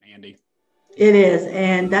handy. It is.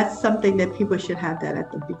 And that's something that people should have that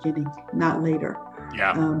at the beginning, not later.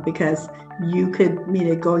 Yeah. Because you could meet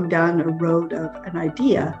it going down a road of an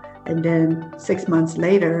idea, and then 6 months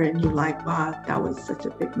later, and you're like, wow, that was such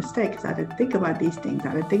a big mistake because I didn't think about these things.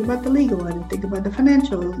 I didn't think about the legal. I didn't think about the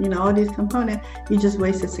financial, all these components. You just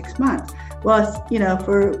wasted 6 months. Well,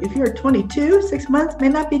 if you're 22, 6 months may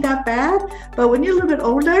not be that bad. But when you're a little bit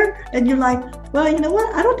older and you're like, well, you know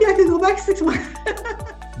what? I don't think I can go back 6 months.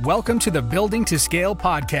 Welcome to the Building to Scale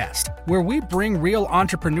podcast, where we bring real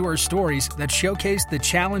entrepreneur stories that showcase the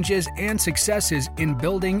challenges and successes in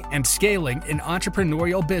building and scaling an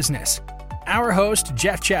entrepreneurial business. Our host,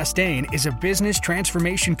 Jeff Chastain, is a business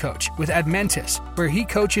transformation coach with Admentis, where he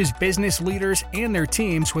coaches business leaders and their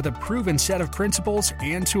teams with a proven set of principles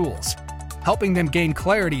and tools, helping them gain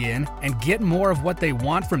clarity in and get more of what they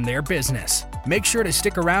want from their business. Make sure to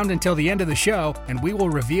stick around until the end of the show, and we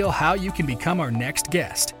will reveal how you can become our next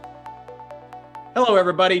guest. Hello,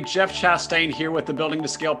 everybody. Jeff Chastain here with the Building to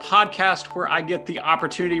Scale podcast, where I get the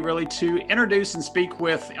opportunity really to introduce and speak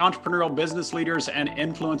with entrepreneurial business leaders and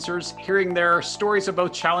influencers, hearing their stories of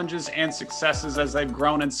both challenges and successes as they've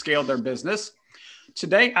grown and scaled their business.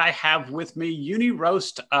 Today, I have with me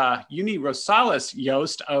Rosales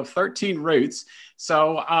Yost of 13 Roots.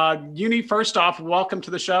 So, Uni, first off, welcome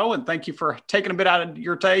to the show, and thank you for taking a bit out of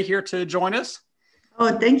your day here to join us.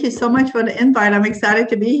 Oh, thank you so much for the invite. I'm excited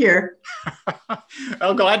to be here.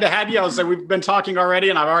 Oh, glad to have you. So we've been talking already,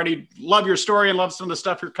 and I've already loved your story and love some of the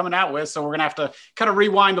stuff you're coming out with. So we're going to have to kind of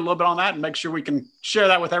rewind a little bit on that and make sure we can share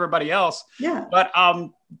that with everybody else. Yeah. But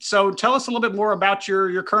so tell us a little bit more about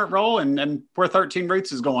your current role and where 13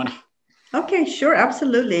 Roots is going. Okay, sure.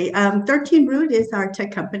 Absolutely. 13 Root is our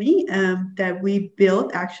tech company that we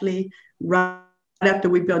built actually right after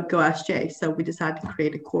we built GoAskJay. So we decided to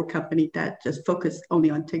create a core company that just focused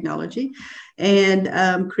only on technology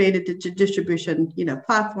and created the distribution,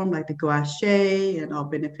 platform like the GoAskJay and all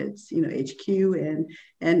benefits, HQ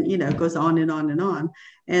and goes on and on and on.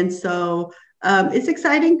 And so it's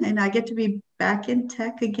exciting, and I get to be back in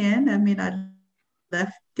tech again. I mean, I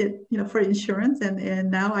left it, for insurance,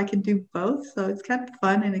 and now I can do both. So it's kind of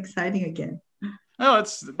fun and exciting again. No,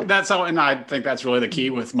 that's all, and I think that's really the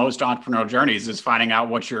key with most entrepreneurial journeys is finding out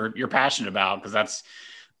what you're passionate about, because that's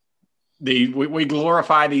we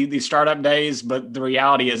glorify the startup days, but the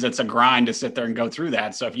reality is it's a grind to sit there and go through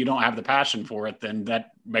that. So if you don't have the passion for it, then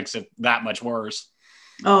that makes it that much worse.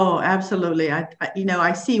 Oh, absolutely.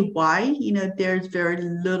 I see why. There's very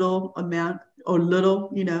little amount or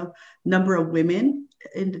little number of women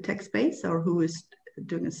in the tech space or who is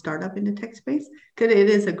doing a startup in the tech space, because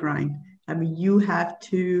it is a grind. I mean, you have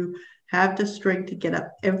to have the strength to get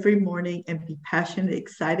up every morning and be passionate,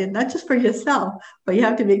 excited, not just for yourself, but you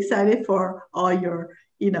have to be excited for all your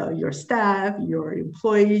staff, your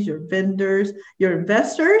employees, your vendors, your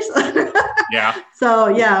investors. Yeah. So,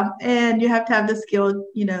 yeah. And you have to have the skill,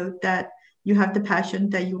 that you have the passion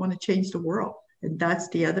that you want to change the world. And that's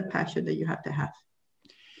the other passion that you have to have.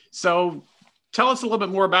 So tell us a little bit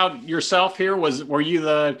more about yourself here. Were you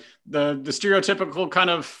the stereotypical kind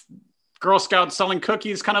of Girl Scout selling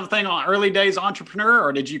cookies kind of thing on early days entrepreneur,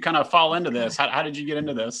 or did you kind of fall into this? How did you get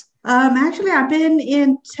into this? Actually, I've been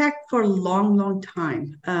in tech for a long, long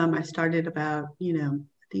time. I started about, I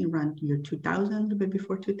think around year 2000, a little bit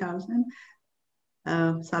before 2000.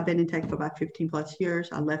 So I've been in tech for about 15 plus years.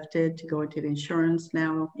 I left it to go into the insurance.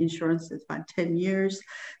 Now insurance is about 10 years.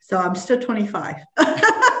 So I'm still 25.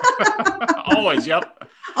 Always. Yep.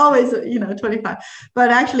 Always, 25.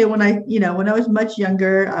 But actually when I was much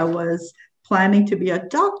younger, I was planning to be a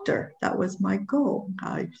doctor. That was my goal.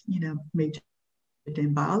 I, majored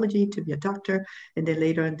in biology to be a doctor. And then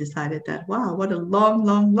later on decided that, wow, what a long,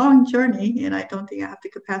 long, long journey. And I don't think I have the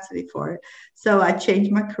capacity for it. So I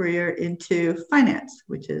changed my career into finance,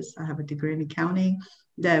 which is, I have a degree in accounting,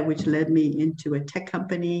 which led me into a tech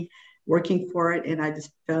company, working for it. And I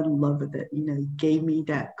just fell in love with it. It gave me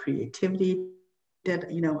that creativity that,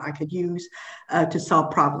 I could use to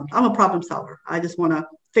solve problems. I'm a problem solver. I just want to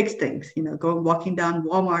fix things, walking down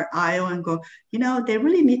Walmart aisle and go, they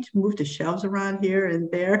really need to move the shelves around here and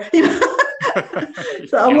there,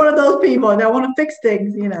 So I'm one of those people that want to fix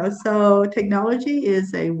things, so technology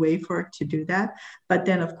is a way for it to do that. But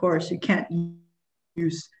then of course you can't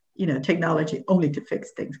use, technology only to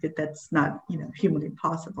fix things, because that's not, humanly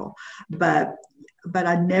possible. But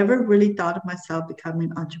I never really thought of myself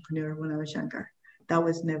becoming an entrepreneur when I was younger. That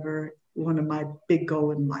was never one of my big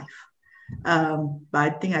goals in life. But I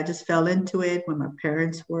think I just fell into it when my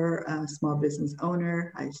parents were a small business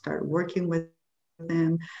owner. I started working with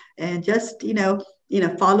them, and just,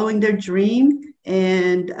 following their dream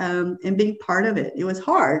and being part of it. It was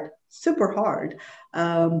hard, super hard.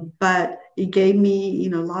 But it gave me,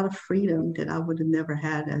 a lot of freedom that I would have never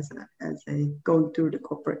had as a going through the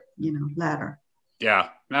corporate, ladder. Yeah,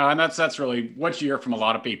 no, and that's really what you hear from a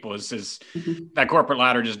lot of people is Mm-hmm. that corporate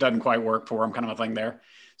ladder just doesn't quite work for them, kind of a thing there.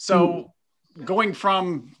 So going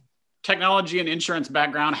from technology and insurance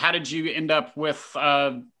background, how did you end up with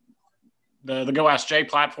the GoAskJay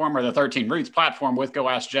platform, or the 13 Roots platform with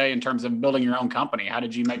GoAskJay, in terms of building your own company? How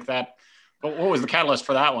did you make that? What was the catalyst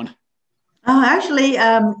for that one? Actually,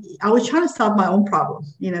 I was trying to solve my own problem,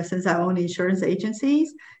 since I own insurance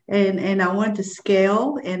agencies, and I wanted to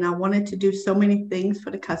scale, and I wanted to do so many things for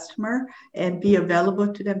the customer and be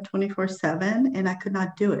available to them 24/7, and I could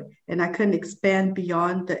not do it. And I couldn't expand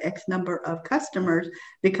beyond the X number of customers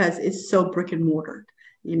because it's so brick and mortar.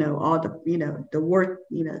 All the work,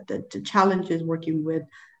 the challenges working with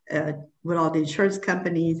all the insurance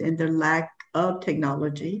companies and their lack of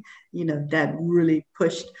technology, that really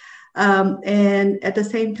pushed. And at the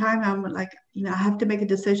same time, I'm like, I have to make a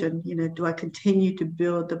decision. Do I continue to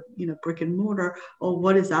build the, brick and mortar, or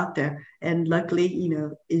what is out there? And luckily,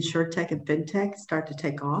 InsurTech and FinTech start to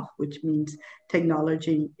take off, which means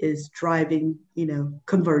technology is driving,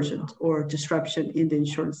 conversions or disruption in the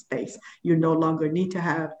insurance space. You no longer need to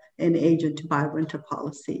have an agent to buy rental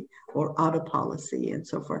policy or auto policy and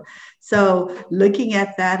so forth. So looking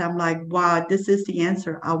at that, I'm like, wow, this is the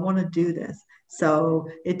answer. I want to do this. So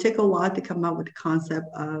it took a while to come up with the concept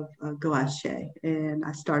of GoAskJay. And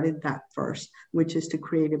I started that first, which is to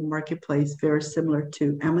create a marketplace very similar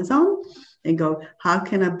to Amazon, and go, how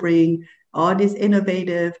can I bring all these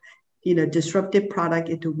innovative, disruptive product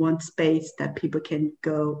into one space that people can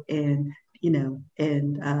go and,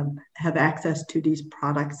 have access to these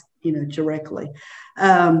products, directly.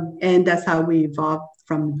 And that's how we evolved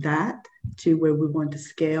from that to where we want to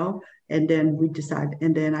scale. And then we decided,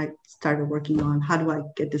 and then I started working on, how do I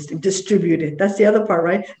get this thing distributed? That's the other part,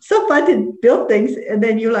 right? So fun to build things. And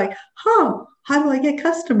then you're like, how do I get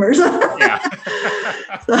customers? Yeah.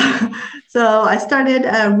 So I started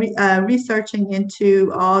researching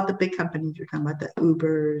into all the big companies. You're talking about the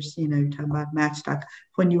Ubers, you're talking about Matchstock.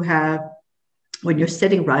 When you're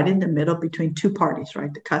sitting right in the middle between two parties,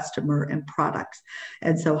 right? The customer and products.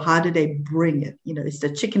 And so how do they bring it? It's the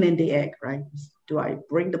chicken and the egg, right? Do I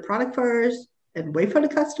bring the product first and wait for the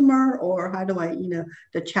customer, or how do I,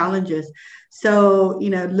 the challenges? So,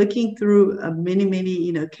 looking through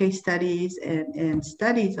many, case studies and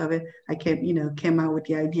studies of it, I came out with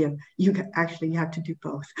the idea, you have to do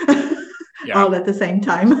both all at the same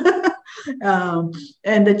time.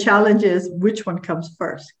 And the challenge is which one comes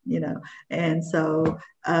first, and so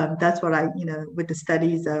that's what I, with the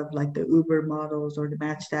studies of like the Uber models or the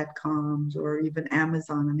Match.coms or even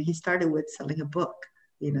Amazon. I mean, he started with selling a book,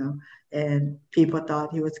 and people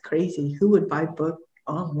thought he was crazy. Who would buy book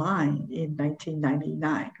online in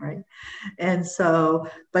 1999, right? And so,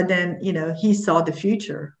 but then, he saw the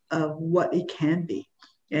future of what it can be.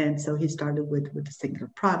 And so he started with a single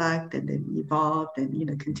product, and then evolved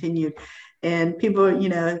and, continued. And people,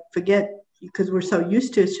 forget, because we're so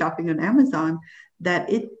used to shopping on Amazon, that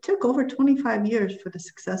it took over 25 years for the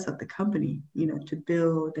success of the company, to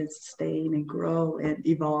build and sustain and grow and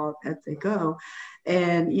evolve as they go.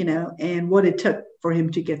 And, and what it took for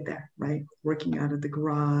him to get there, right? Working out of the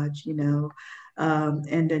garage, and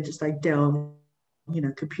then just like Dell,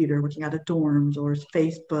 computer, working out of dorms, or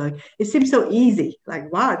Facebook. It seems so easy. Like,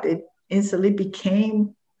 wow, it instantly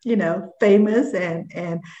became, famous,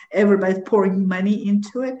 and everybody's pouring money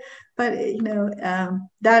into it. But,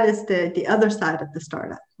 that is the other side of the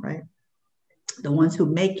startup, right? The ones who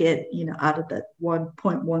make it, out of the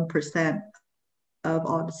 1.1% of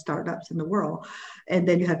all the startups in the world. And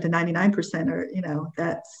then you have the 99% or,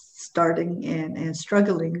 that's starting and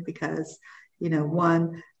struggling because,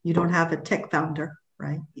 one, you don't have a tech founder,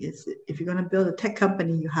 right? If you're going to build a tech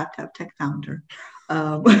company, you have to have tech founder.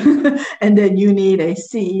 And then you need a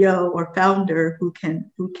CEO or founder who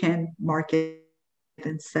can market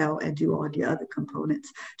and sell and do all the other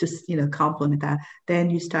components, just, complement that. Then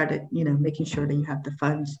you started, making sure that you have the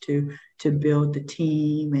funds to build the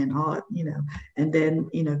team and all, and then,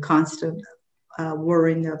 constant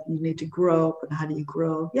worrying of you need to grow, and how do you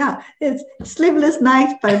grow? Yeah, it's sleepless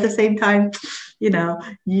nights, but at the same time,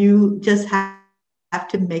 you just have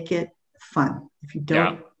to make it fun. If you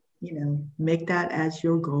don't, make that as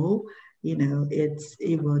your goal,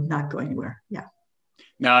 it will not go anywhere. Yeah.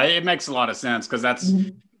 No, it makes a lot of sense, because that's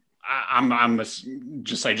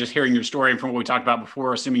just hearing your story and from what we talked about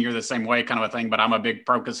before, assuming you're the same way kind of a thing, but I'm a big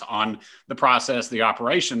focus on the process, the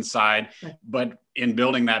operations side. Right. But in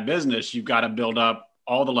building that business, you've got to build up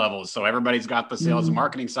all the levels. So everybody's got the sales and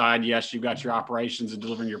marketing side. Yes, you've got your operations and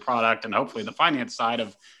delivering your product, and hopefully the finance side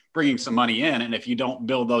of bringing some money in. And if you don't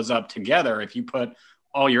build those up together, if you put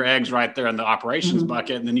all your eggs right there in the operations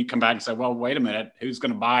bucket, and then you come back and say, well, wait a minute, who's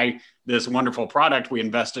going to buy this wonderful product we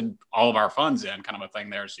invested all of our funds in, kind of a thing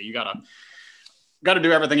there. So you got to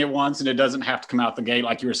do everything at once, and it doesn't have to come out the gate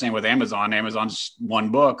like you were saying with Amazon. Amazon's one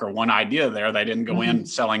book or one idea there. They didn't go in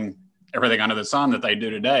selling everything under the sun that they do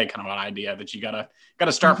today, kind of an idea that you got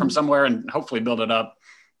to start from somewhere and hopefully build it up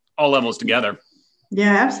all levels together.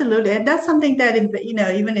 Yeah, absolutely. And that's something that,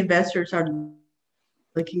 even investors are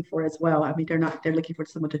looking for as well. I mean, they're looking for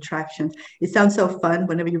some of the traction. It sounds so fun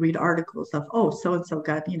whenever you read articles of, oh, so-and-so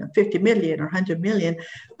got, 50 million or 100 million.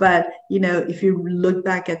 But, if you look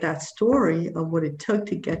back at that story of what it took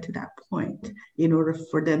to get to that point in order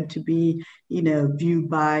for them to be, viewed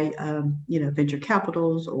by, venture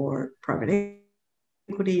capitals or private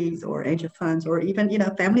equities or angel funds or even,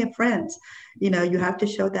 family and friends, you have to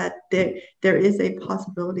show that there is a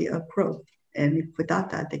possibility of growth. And if without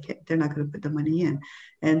that, they're not going to put the money in.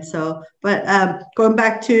 And so, but going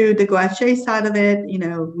back to the GoAskJay side of it,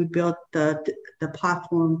 we built the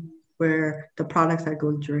platform where the products are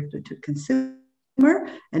going directly to the consumer.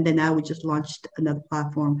 And then now we just launched another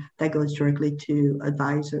platform that goes directly to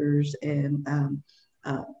advisors and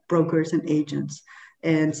brokers and agents.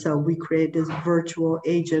 And so we create this virtual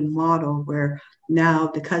agent model where now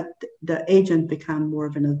the agent become more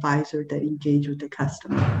of an advisor that engage with the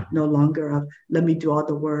customer, no longer of let me do all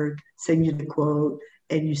the work, send you the quote,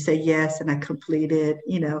 and you say yes, and I complete it,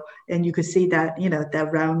 and you could see that,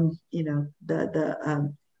 that round,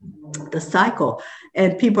 the cycle,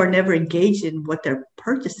 and people are never engaged in what they're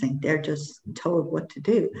purchasing. They're just told what to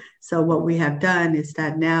do. So what we have done is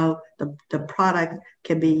that now the product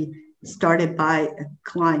can be started by a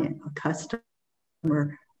client, a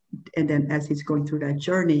customer, and then as he's going through that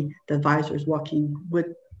journey, the advisor is walking with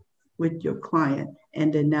your client,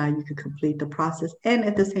 and then now you can complete the process and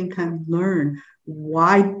at the same time learn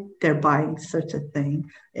why they're buying such a thing,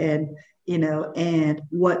 and and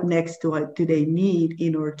what next do they need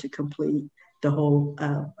in order to complete the whole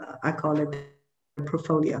I call it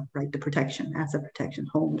portfolio, right? The protection, asset protection,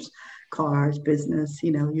 homes, cars, business,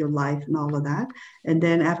 your life and all of that. And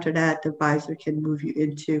then after that, the advisor can move you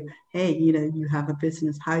into, hey, you have a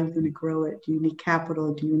business. How are you going to grow it? Do you need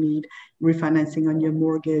capital? Do you need refinancing on your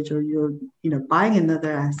mortgage, or you're, buying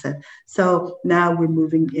another asset? So now we're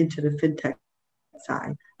moving into the fintech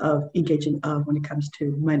side of engaging when it comes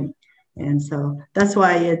to money. And so that's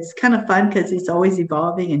why it's kind of fun, because it's always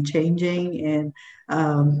evolving and changing, and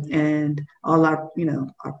all our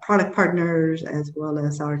our product partners as well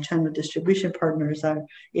as our channel distribution partners are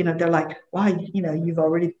they're like, wow, you've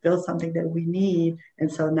already built something that we need,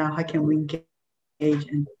 and so now how can we engage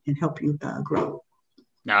and help you grow?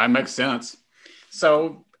 Now that makes sense.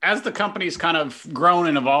 So as the company's kind of grown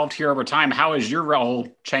and evolved here over time, how has your role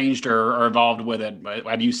changed or evolved with it?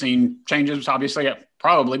 Have you seen changes, obviously,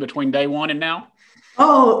 probably between day one and now?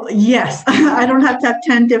 Oh, yes. I don't have to have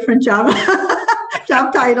 10 different job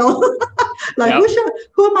titles. Like, yep.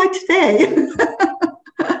 who am I today?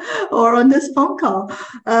 Or on this phone call.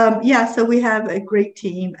 So we have a great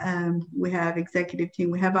team. We have executive team.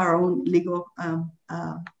 We have our own legal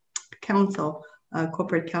counsel,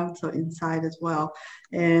 corporate counsel inside as well.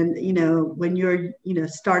 And, when you're,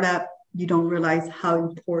 startup, you don't realize how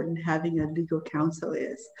important having a legal counsel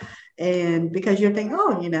is. And because you're thinking,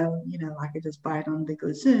 I could just buy it on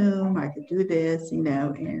legal Zoom, I could do this,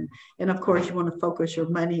 and of course you want to focus your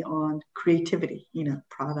money on creativity,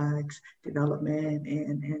 products, development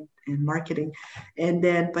and marketing.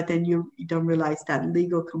 But then you don't realize that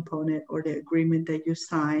legal component or the agreement that you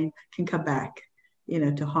sign can come back,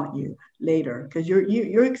 to haunt you later, because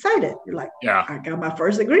you're excited. You're like, yeah, I got my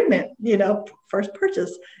first agreement, first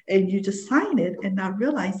purchase, and you just sign it and not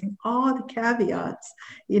realizing all the caveats,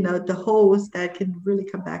 the holes that can really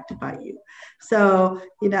come back to bite you. So,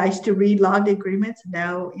 I used to read law agreements.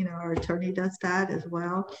 Now, our attorney does that as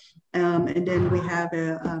well. And then we have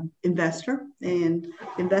a investor, and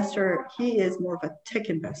investor, he is more of a tech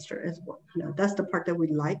investor as well. That's the part that we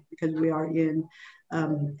like, because we are in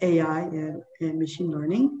AI and machine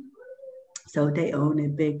learning. So they own a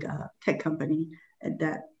big tech company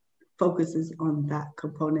that focuses on that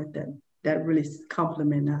component that really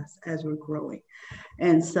complement us as we're growing.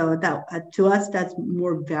 And so that to us, that's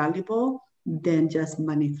more valuable than just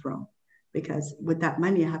money thrown, because with that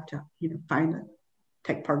money, I have to find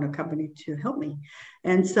tech partner company to help me.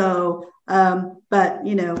 And so, but,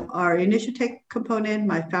 our initial tech component,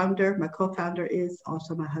 my co-founder is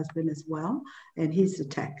also my husband as well. And he's the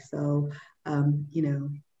tech. So,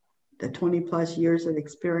 the 20 plus years of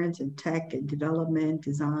experience in tech and development,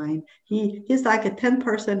 design, he's like a 10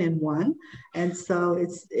 person in one. And so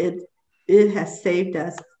it has saved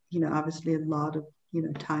us, obviously a lot of,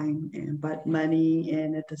 time but money.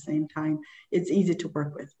 And at the same time, it's easy to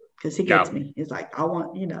work with because he gets me. He's like, I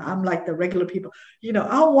want, I'm like the regular people,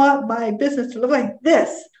 I want my business to look like this.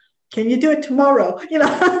 Can you do it tomorrow?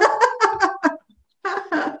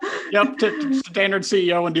 Yep, standard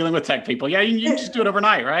CEO when dealing with tech people. Yeah, you just do it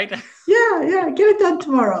overnight, right? Yeah, get it done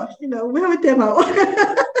tomorrow. We have a demo.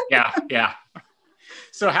 Yeah.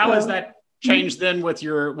 So how has that changed then with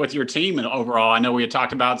your team and overall? I know we had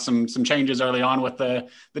talked about some changes early on with the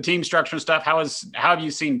team structure and stuff. How have you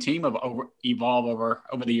seen team evolve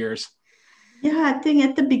over the years? Yeah, I think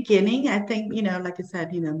at the beginning, like I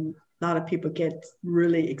said, a lot of people get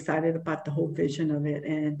really excited about the whole vision of it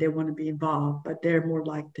and they want to be involved, but they're more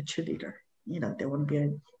like the cheerleader. They want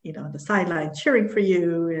to be, on the sideline cheering for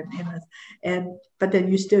you, but then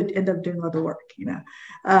you still end up doing all the work,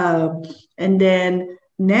 and then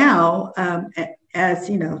now, as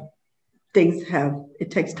things it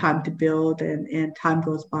takes time to build and time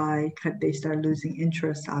goes by, they start losing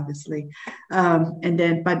interest, obviously,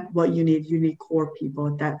 but what you need core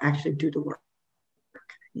people that actually do the work.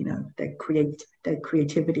 That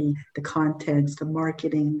creativity, the contents, the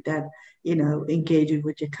marketing, that, engaging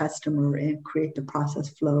with your customer and create the process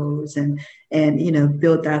flows and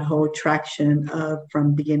build that whole traction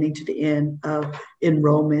from beginning to the end of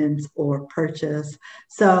enrollments or purchase.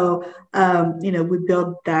 So, we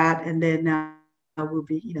built that, and then now we'll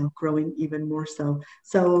be, growing even more so.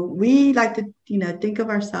 So we like to, think of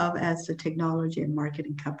ourselves as a technology and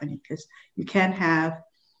marketing company, because you can't have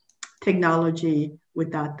technology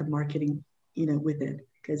without the marketing, with it,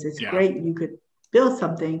 because it's great. You could build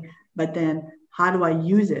something, but then how do I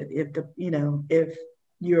use it? If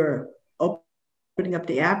you're opening up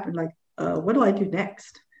the app and like, what do I do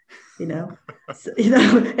next? And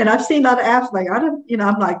I've seen other apps like, I don't,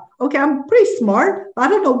 I'm like, okay, I'm pretty smart, but I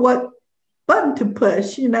don't know what button to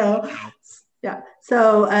push, Yeah.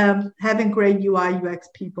 So having great UI, UX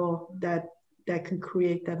people that can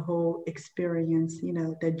create that whole experience,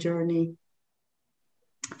 that journey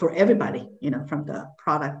for everybody, from the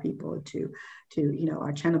product people to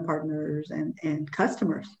our channel partners and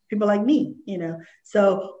customers, people like me,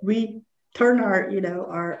 So we turn our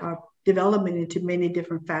development into many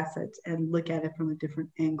different facets and look at it from a different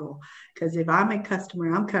angle. Because if I'm a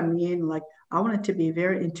customer, I'm coming in like, I want it to be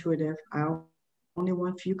very intuitive. I only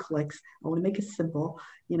want a few clicks. I want to make it simple,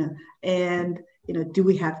 and do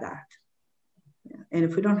we have that? And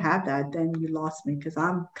if we don't have that, then you lost me, because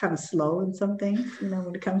I'm kind of slow in some things,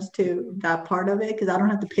 when it comes to that part of it, because I don't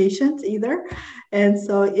have the patience either. And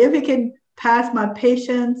so if it can pass my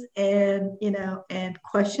patience and, and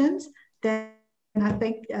questions, then I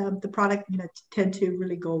think the product, tend to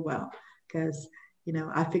really go well, because,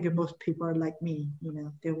 I figure most people are like me,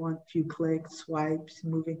 they want a few clicks, swipes,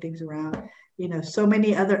 moving things around. So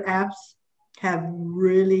many other apps have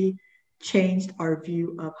really changed our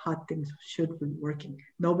view of how things should be working.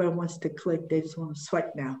 Nobody wants to click, they just want to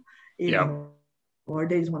swipe now, or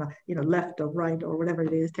they just want to, left or right or whatever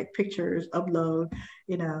it is, take pictures, upload,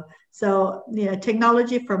 So,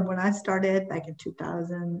 technology from when I started back in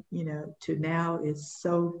 2000, to now is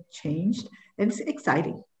so changed, and it's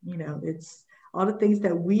exciting. It's all the things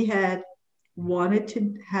that we had wanted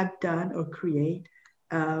to have done or create.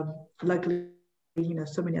 Luckily,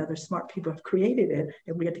 so many other smart people have created it,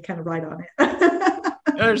 and we get to kind of ride on it.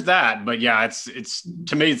 There's that, but yeah, it's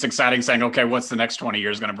to me, it's exciting saying, okay, what's the next 20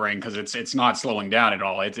 years going to bring? Because it's not slowing down at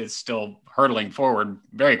all. It's still hurtling forward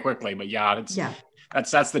very quickly. But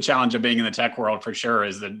that's the challenge of being in the tech world for sure.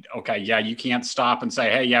 Is that okay? Yeah, you can't stop and say,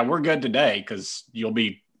 hey, yeah, we're good today, because you'll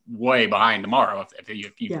be way behind tomorrow if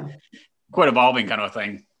you quit evolving, kind of a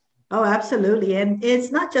thing. Oh, absolutely. And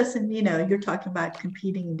it's not just you're talking about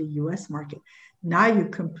competing in the US market. Now you're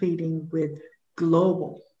competing with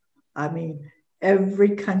global. I mean,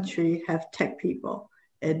 every country have tech people,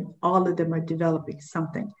 and all of them are developing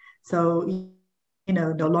something. So,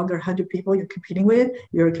 no longer 100 people you're competing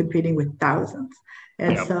with thousands.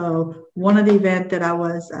 And so one of the events that I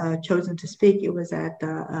was chosen to speak, it was at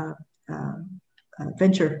the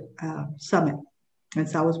Venture Summit. And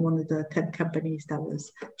so I was one of the 10 companies that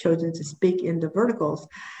was chosen to speak in the verticals.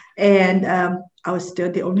 And I was still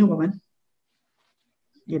the only woman.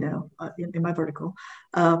 in my vertical.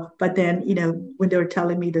 But then, when they were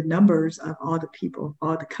telling me the numbers of all the people,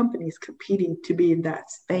 all the companies competing to be in that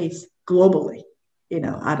space globally,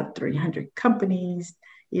 out of 300 companies,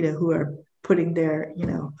 who are putting their,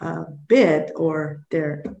 bid, or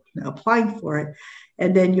they're applying for it.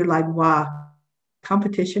 And then you're like, wow,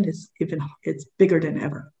 competition it's bigger than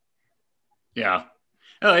ever. Yeah.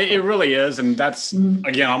 It really is. And that's,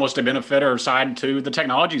 again, almost a benefit or side to the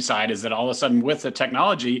technology side, is that all of a sudden with the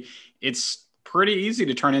technology, it's pretty easy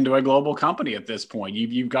to turn into a global company at this point.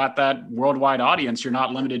 You've got that worldwide audience. You're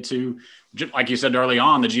not limited to, like you said early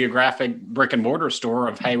on, the geographic brick and mortar store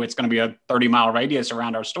of, hey, it's going to be a 30-mile radius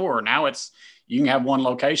around our store. Now you can have one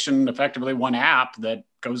location, effectively one app that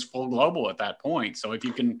goes full global at that point. So if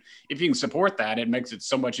you can support that, it makes it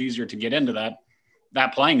so much easier to get into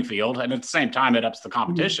that playing field. And at the same time, it ups the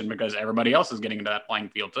competition because everybody else is getting into that playing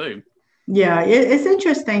field too. Yeah, it's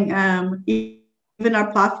interesting. Even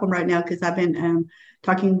our platform right now, because I've been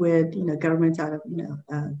talking with, governments out of,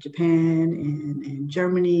 Japan and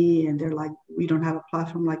Germany, and they're like, we don't have a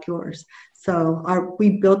platform like yours. So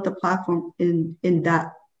we built the platform in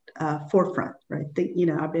that forefront, right?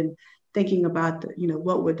 I've been thinking about,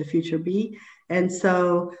 what would the future be? And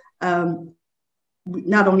so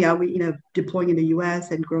not only are we, deploying in the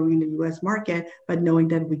U.S. and growing in the U.S. market, but knowing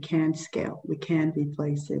that we can scale, we can be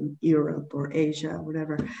placed in Europe or Asia,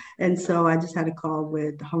 whatever. And so I just had a call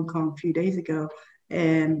with Hong Kong a few days ago,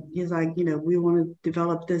 and he's like, we want to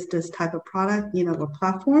develop this type of product, or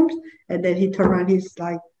platforms. And then he turned around, he's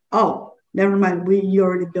like, oh, never mind, you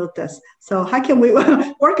already built this. So how can we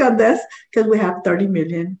work on this? Because we have 30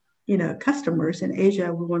 million customers in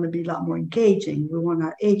Asia. We want to be a lot more engaging. We want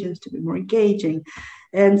our agents to be more engaging.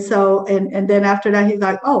 And so, and then after that, he's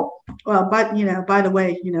like, oh, well, but, by the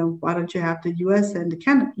way, why don't you have the US and the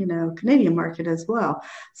Canadian market as well?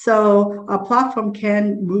 So a platform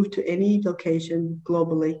can move to any location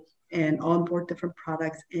globally and onboard different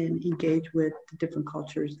products and engage with different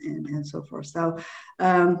cultures and so forth. So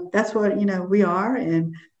that's what, we are.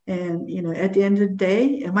 And at the end of the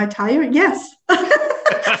day, am I tired? Yes.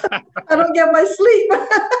 I don't get my sleep.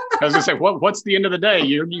 I was gonna say, what's the end of the day?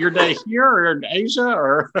 Your day here or in Asia,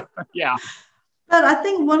 or yeah. But I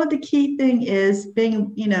think one of the key thing is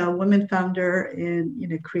being, a women founder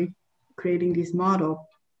and creating this model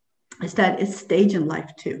is that it's stage in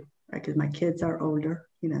life too, right? Because my kids are older.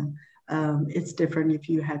 It's different if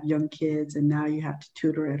you have young kids and now you have to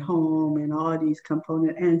tutor at home and all these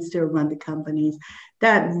components and still run the companies.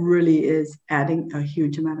 That really is adding a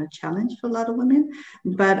huge amount of challenge for a lot of women.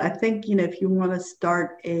 But I think, if you want to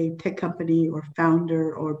start a tech company or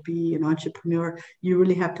founder or be an entrepreneur, you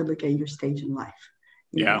really have to look at your stage in life.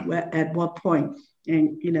 At what point?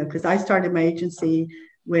 And, because I started my agency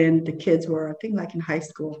when the kids were, I think, like in high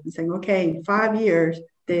school, and saying, okay, in 5 years,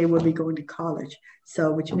 they will be going to college.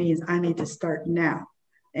 So, which means I need to start now.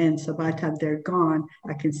 And so by the time they're gone,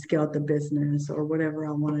 I can scale the business or whatever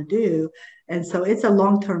I want to do. And so it's a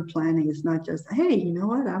long-term planning. It's not just, hey, you know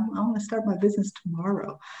what? I want to start my business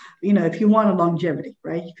tomorrow. If you want a longevity,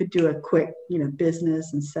 right? You could do a quick,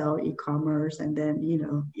 business and sell e-commerce and then,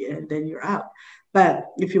 then you're out. But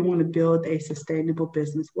if you want to build a sustainable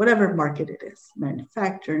business, whatever market it is,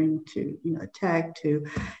 manufacturing to, tech to,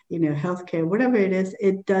 healthcare, whatever it is,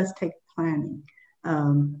 it does take planning.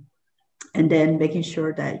 And then making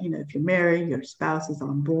sure that, if you're married, your spouse is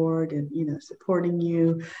on board and, supporting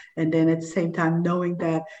you. And then at the same time, knowing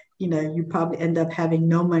that, you probably end up having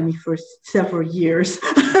no money for several years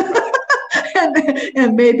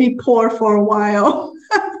and maybe poor for a while.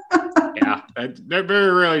 Yeah,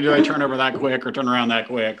 very rarely do they turn over that quick or turn around that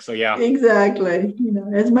quick. So yeah, exactly.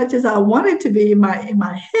 As much as I wanted to be in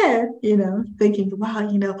my head, thinking,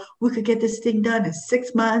 wow, we could get this thing done in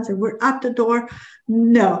 6 months and we're out the door.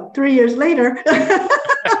 No, 3 years later.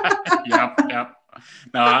 Yep.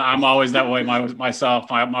 No, I'm always that way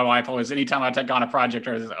myself. My wife always, anytime I take on a project,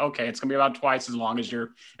 I say, okay, it's gonna be about twice as long as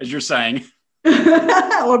you're saying,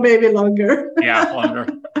 or maybe longer. Yeah, longer.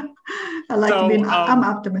 I like to be I'm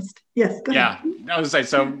optimist. Yes, go ahead. I was gonna say,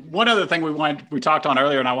 so one other thing we talked on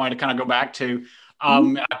earlier, and I wanted to kind of go back to,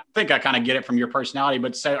 I think I kind of get it from your personality,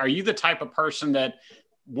 but say, are you the type of person that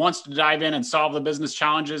wants to dive in and solve the business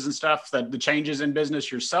challenges and stuff, that the changes in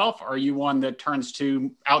business yourself? Or are you one that turns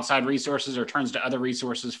to outside resources or turns to other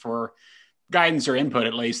resources for guidance or input,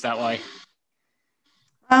 at least that way?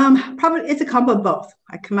 Probably it's a combo of both.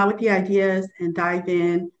 I come out with the ideas and dive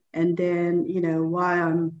in, and then, while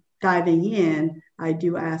I'm diving in, I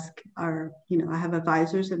do ask I have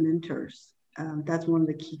advisors and mentors. That's one of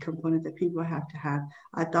the key components that people have to have.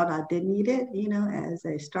 I thought I didn't need it, as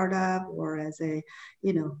a startup or as a,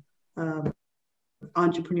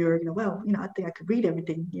 entrepreneur, well, I think I could read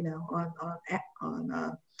everything,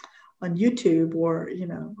 on YouTube or,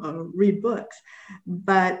 read books.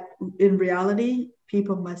 But in reality,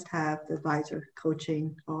 people must have the advisor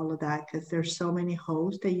coaching, all of that, because there's so many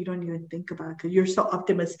holes that you don't even think about because you're so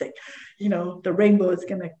optimistic. The rainbow is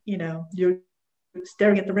going to, you're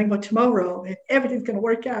staring at the rainbow tomorrow and everything's going to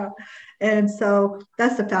work out. And so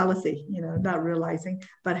that's the fallacy, not realizing,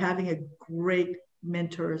 but having a great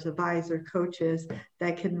mentors, advisor, coaches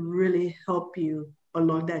that can really help you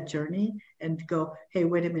along that journey and go, hey,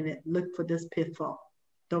 wait a minute, look for this pitfall.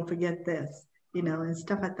 Don't forget this, and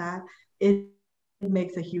stuff like that. It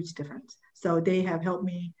makes a huge difference. So they have helped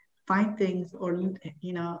me find things or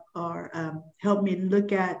help me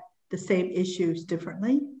look at the same issues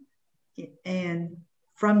differently. And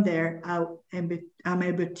from there, I'm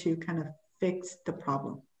able to kind of fix the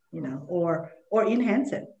problem, or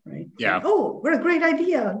enhance it, right? Yeah. Oh, what a great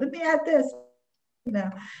idea. Let me add this,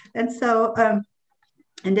 And so,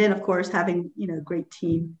 and then of course, having, a great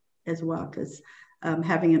team as well, because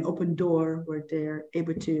having an open door where they're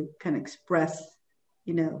able to kind of express,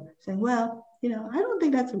 saying, well, I don't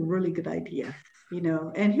think that's a really good idea,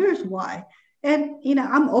 and here's why. And,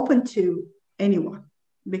 I'm open to anyone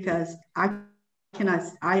because I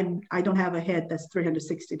don't have a head that's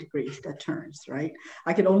 360 degrees that turns, right?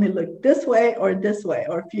 I can only look this way or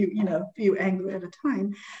a few angles at a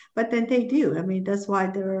time, but then they do. I mean, that's why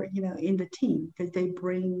they're, in the team, because they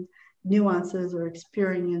bring nuances or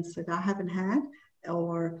experience that I haven't had,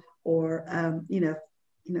 or for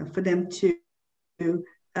them to,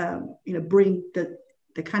 bring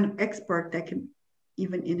the kind of expert that can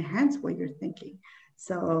even enhance what you're thinking.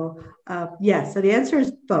 So, so the answer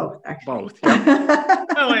is both, actually. Both. Yep.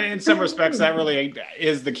 Well, in some respects, that really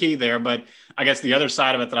is the key there. But I guess the other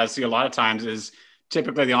side of it that I see a lot of times is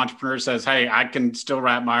typically the entrepreneur says, hey, I can still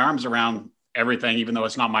wrap my arms around everything, even though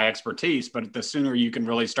it's not my expertise. But the sooner you can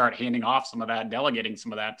really start handing off some of that, delegating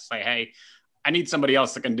some of that to say, hey, I need somebody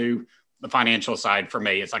else that can do the financial side for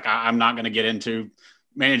me. It's like, I'm not going to get into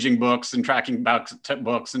managing books and tracking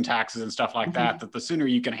books and taxes and stuff like that the sooner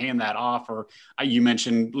you can hand that off. Or you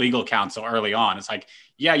mentioned legal counsel early on. It's like,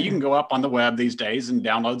 yeah, you can go up on the web these days and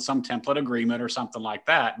download some template agreement or something like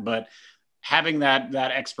that. But having that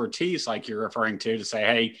expertise, like you're referring to say,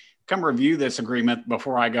 hey, come review this agreement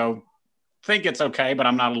before I go think it's okay, but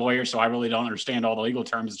I'm not a lawyer, so I really don't understand all the legal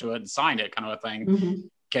terms to it, and sign it, kind of a thing,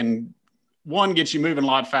 can, one, get you moving a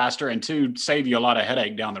lot faster, and two, save you a lot of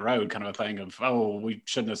headache down the road, kind of a thing of, oh, we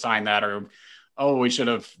shouldn't have signed that, or, oh, we should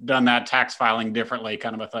have done that tax filing differently,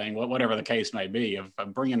 kind of a thing, whatever the case may be, of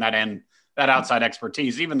bringing that in, that outside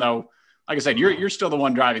expertise, even though, like I said, you're still the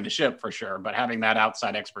one driving the ship for sure, but having that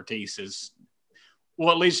outside expertise will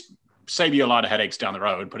at least save you a lot of headaches down the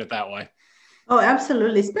road, put it that way. Oh,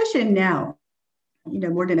 absolutely. Especially now,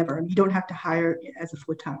 more than ever. You don't have to hire as a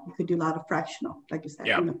full-time. You could do a lot of fractional, like you said,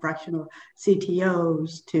 fractional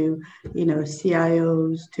CTOs to,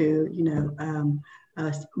 CIOs to,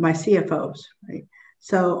 my CFOs, right?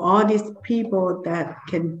 So all these people that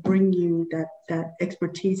can bring you that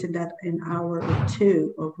expertise in that an hour or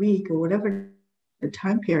two a week or whatever the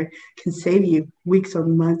time period can save you weeks or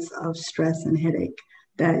months of stress and headache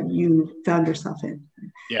that you found yourself in.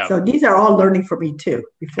 Yeah. So these are all learning for me too.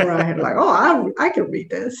 Before I had I can read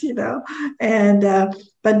this, and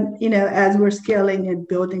but as we're scaling and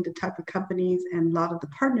building the type of companies and a lot of the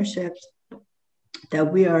partnerships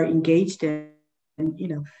that we are engaged in,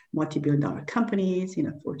 multi-billion-dollar companies,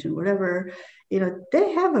 Fortune, whatever,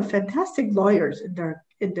 they have a fantastic lawyers in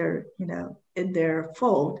their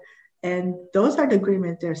fold, and those are the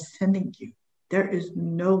agreements they're sending you. There is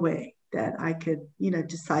no way that I could,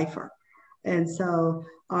 decipher. And so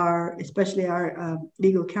especially our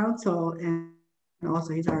legal counsel, and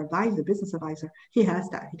also he's our advisor, business advisor, he has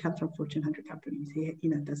that. He comes from Fortune 100 companies. He,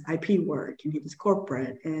 does IP work, and he does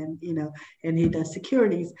corporate, and, and he does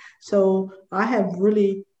securities. So I have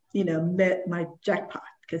really, met my jackpot,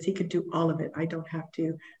 because he could do all of it. I don't have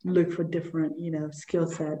to look for different, skill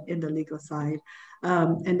set in the legal side.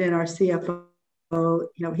 And then our CFO,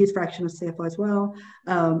 he's fractional CFO as well.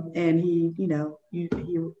 And he,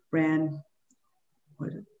 he ran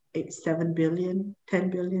 $7 billion,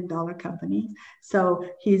 $10 billion companies. So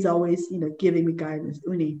he's always, giving me guidance.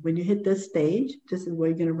 Uni, when you hit this stage, this is where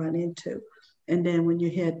you're going to run into. And then when you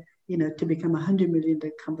hit, to become $100 million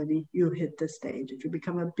company, you hit this stage. If you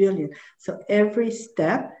become $1 billion. So every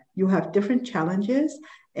step, you have different challenges.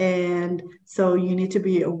 And so you need to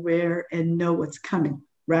be aware and know what's coming,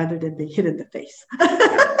 rather than be hit in the face.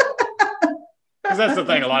 Because that's the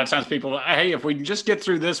thing. A lot of times people, hey, if we can just get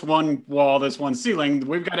through this one wall, this one ceiling,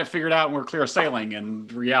 we've got it figured out and we're clear sailing. And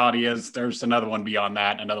the reality is there's another one beyond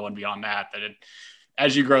that, another one beyond that,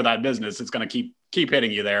 as you grow that business, it's going to keep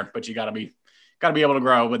hitting you there, but you got to be able to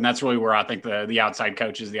grow. And that's really where I think the outside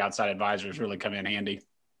coaches, the outside advisors really come in handy.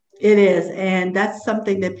 It is. And that's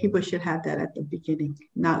something that people should have that at the beginning,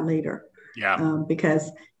 not later. Yeah.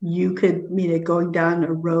 Because you could, going down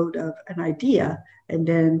a road of an idea, and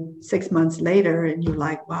then 6 months later, and you're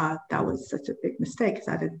like, wow, that was such a big mistake because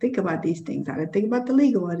I didn't think about these things. I didn't think about the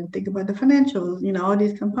legal. I didn't think about the financials, all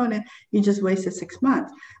these components. You just wasted 6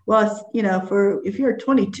 months. Well, if you're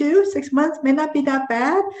 22, 6 months may not be that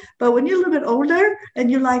bad. But when you're a little bit older and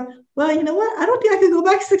you're like, well, you know what? I don't think I could go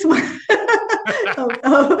back 6 months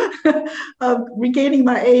of regaining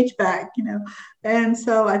my age back, And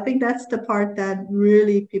so I think that's the part that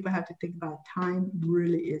really people have to think about. Time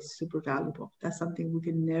really is super valuable. That's something we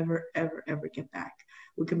can never, ever, ever get back.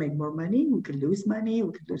 We can make more money. We could lose money.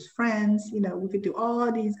 We could lose friends. We could do all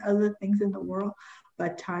these other things in the world.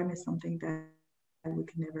 But time is something that we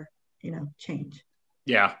can never, change.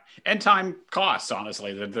 Yeah. And time costs,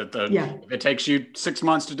 honestly. If it takes you 6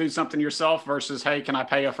 months to do something yourself versus, hey, can I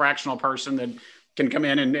pay a fractional person that can come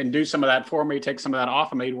in and do some of that for me, take some of that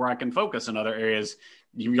off of me where I can focus in other areas.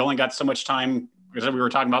 You only got so much time, because we were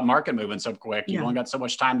talking about market moving so quick. You've only got so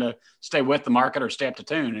much time to stay with the market or stay up to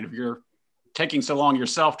tune. And if you're taking so long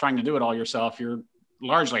yourself, trying to do it all yourself, you're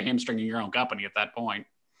largely hamstringing your own company at that point.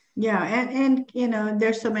 Yeah. And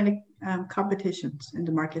there's so many competitions in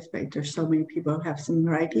the market space. There's so many people who have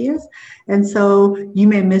similar ideas. And so you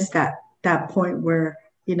may miss that point where,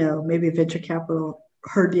 maybe venture capital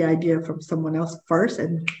heard the idea from someone else first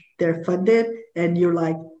and they're funded and you're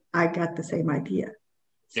like, I got the same idea.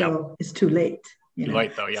 So It's too late. Too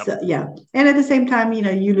late though, yeah. So, yeah. And at the same time,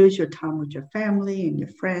 you lose your time with your family and your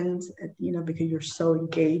friends, because you're so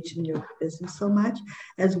engaged in your business so much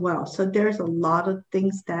as well. So there's a lot of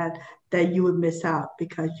things that you would miss out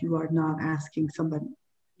because you are not asking someone,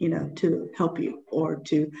 to help you or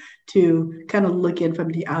to kind of look in from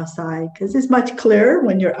the outside, because it's much clearer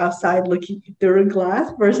when you're outside looking through a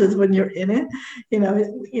glass versus when you're in it,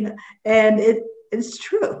 and it's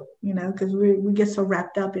true, because we get so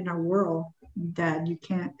wrapped up in our world that you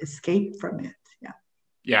can't escape from it.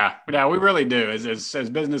 Yeah, we really do. As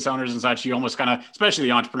business owners and such, you almost kind of, especially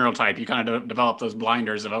the entrepreneurial type, you kind of develop those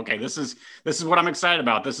blinders of, okay, this is what I'm excited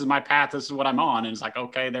about. This is my path. This is what I'm on. And it's like,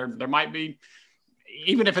 okay, there might be,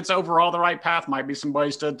 even if it's overall the right path, might be some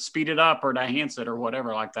ways to speed it up or to enhance it or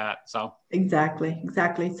whatever like that. So exactly.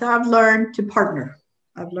 So I've learned to partner.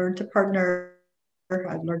 I've learned to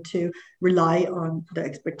rely on the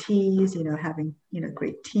expertise, having,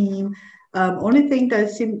 great team. Only thing that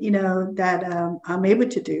seems, that I'm able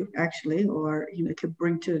to do actually, or, could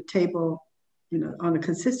bring to the table, on a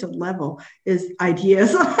consistent level is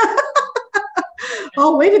ideas.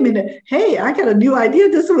 Oh, wait a minute. Hey, I got a new idea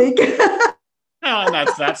this week. And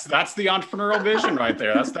that's the entrepreneurial vision right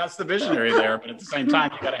there. That's the visionary there. But at the same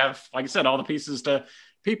time, you got to have, like I said, all the pieces to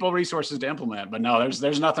people, resources to implement. But no,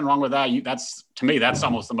 there's nothing wrong with that. To me, that's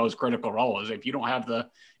almost the most critical role. Is if you don't have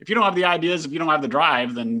the ideas, if you don't have the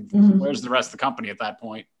drive, then where's the rest of the company at that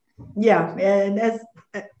point? Yeah, and that's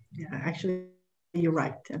actually. You're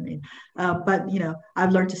right. I mean, but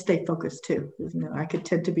I've learned to stay focused too. I could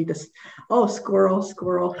tend to be this, squirrel,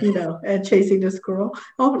 and chasing the squirrel.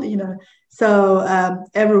 So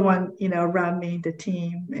everyone, around me, the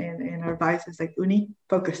team and our advisors, like, Uni,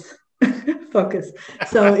 focus, focus.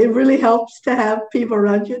 So it really helps to have people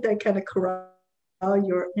around you that kind of corral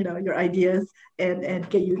your ideas and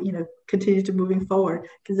get you, continue to moving forward.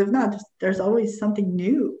 Because if not, there's always something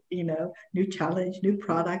new, new challenge, new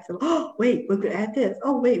products. Oh, wait, we could add this.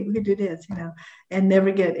 Oh, wait, we could do this, and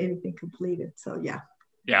never get anything completed. So, yeah.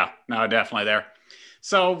 Yeah, no, definitely there.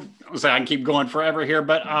 So I can keep going forever here,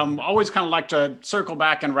 but always kind of like to circle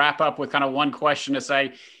back and wrap up with kind of one question to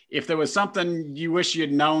say, if there was something you wish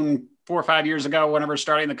you'd known 4 or 5 years ago, whenever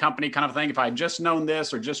starting the company kind of thing, if I had just known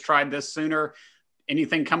this or just tried this sooner,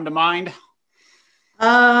 anything come to mind?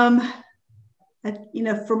 For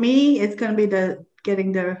me, it's going to be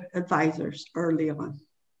getting the advisors early on.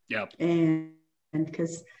 Yep. And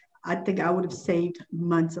because I think I would have saved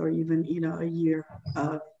months or even, a year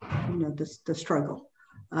of, the struggle.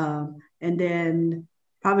 And then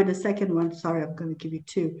probably the second one, sorry, I'm going to give you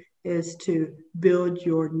 2, is to build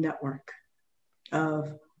your network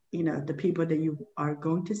of, the people that you are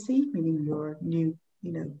going to see, meaning your new,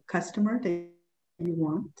 customer that you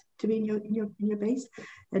want to be in your base,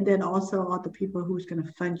 and then also all the people who's going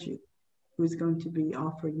to fund you, who's going to be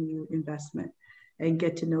offering you investment, and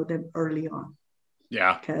get to know them early on.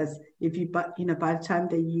 Yeah. Because if you, but by the time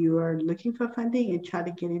that you are looking for funding and try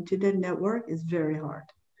to get into the network, it's very hard.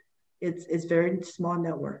 It's very small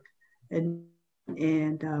network, and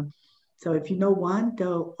so if you know one,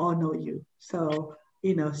 they'll all know you. So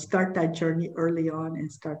start that journey early on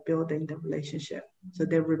and start building the relationship so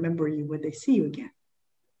they'll remember you when they see you again.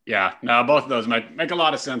 Yeah, no, both of those make a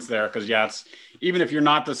lot of sense there because, it's even if you're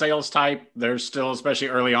not the sales type, there's still, especially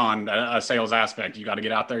early on, a sales aspect. You got to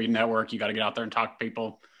get out there, you network, you got to get out there and talk to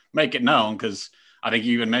people, make it known because I think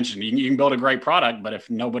you even mentioned you can build a great product, but if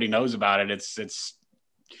nobody knows about it, it's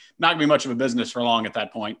not going to be much of a business for long at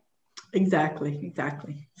that point. Exactly.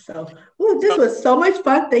 So, this was so much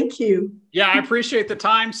fun. Thank you. Yeah, I appreciate the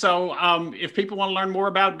time. So if people want to learn more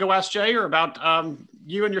about GoAskJay or about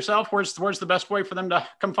you and yourself, where's the best way for them to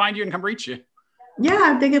come find you and come reach you?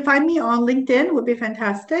 Yeah, they can find me on LinkedIn, would be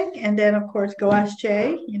fantastic. And then, of course,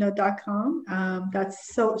 GoAskJay.com.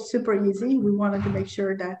 That's so super easy. We wanted to make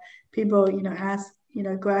sure that people, ask,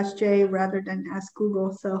 GoAskJay rather than ask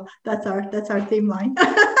Google. So that's our theme line.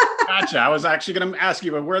 Gotcha. I was actually going to ask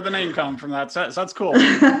you where the name come from. That's cool.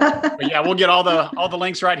 But yeah, we'll get all the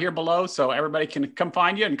links right here below so everybody can come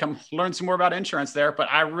find you and come learn some more about insurance there. But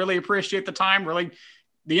I really appreciate the time, really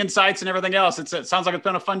the insights and everything else. It sounds like it's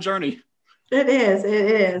been a fun journey. It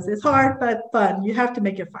is. It's hard, but fun. You have to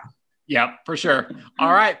make it fun. Yeah, for sure.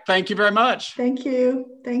 All right. Thank you very much. Thank you.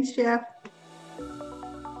 Thanks, Jeff.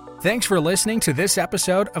 Thanks for listening to this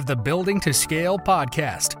episode of the Building to Scale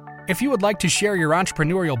podcast. If you would like to share your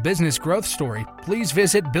entrepreneurial business growth story, please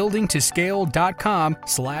visit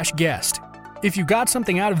buildingtoscale.com/guest. If you got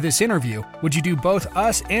something out of this interview, would you do both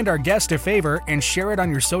us and our guest a favor and share it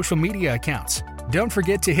on your social media accounts? Don't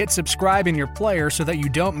forget to hit subscribe in your player so that you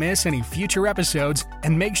don't miss any future episodes,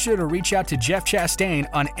 and make sure to reach out to Jeff Chastain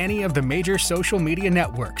on any of the major social media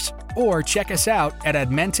networks, or check us out at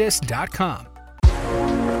admentis.com.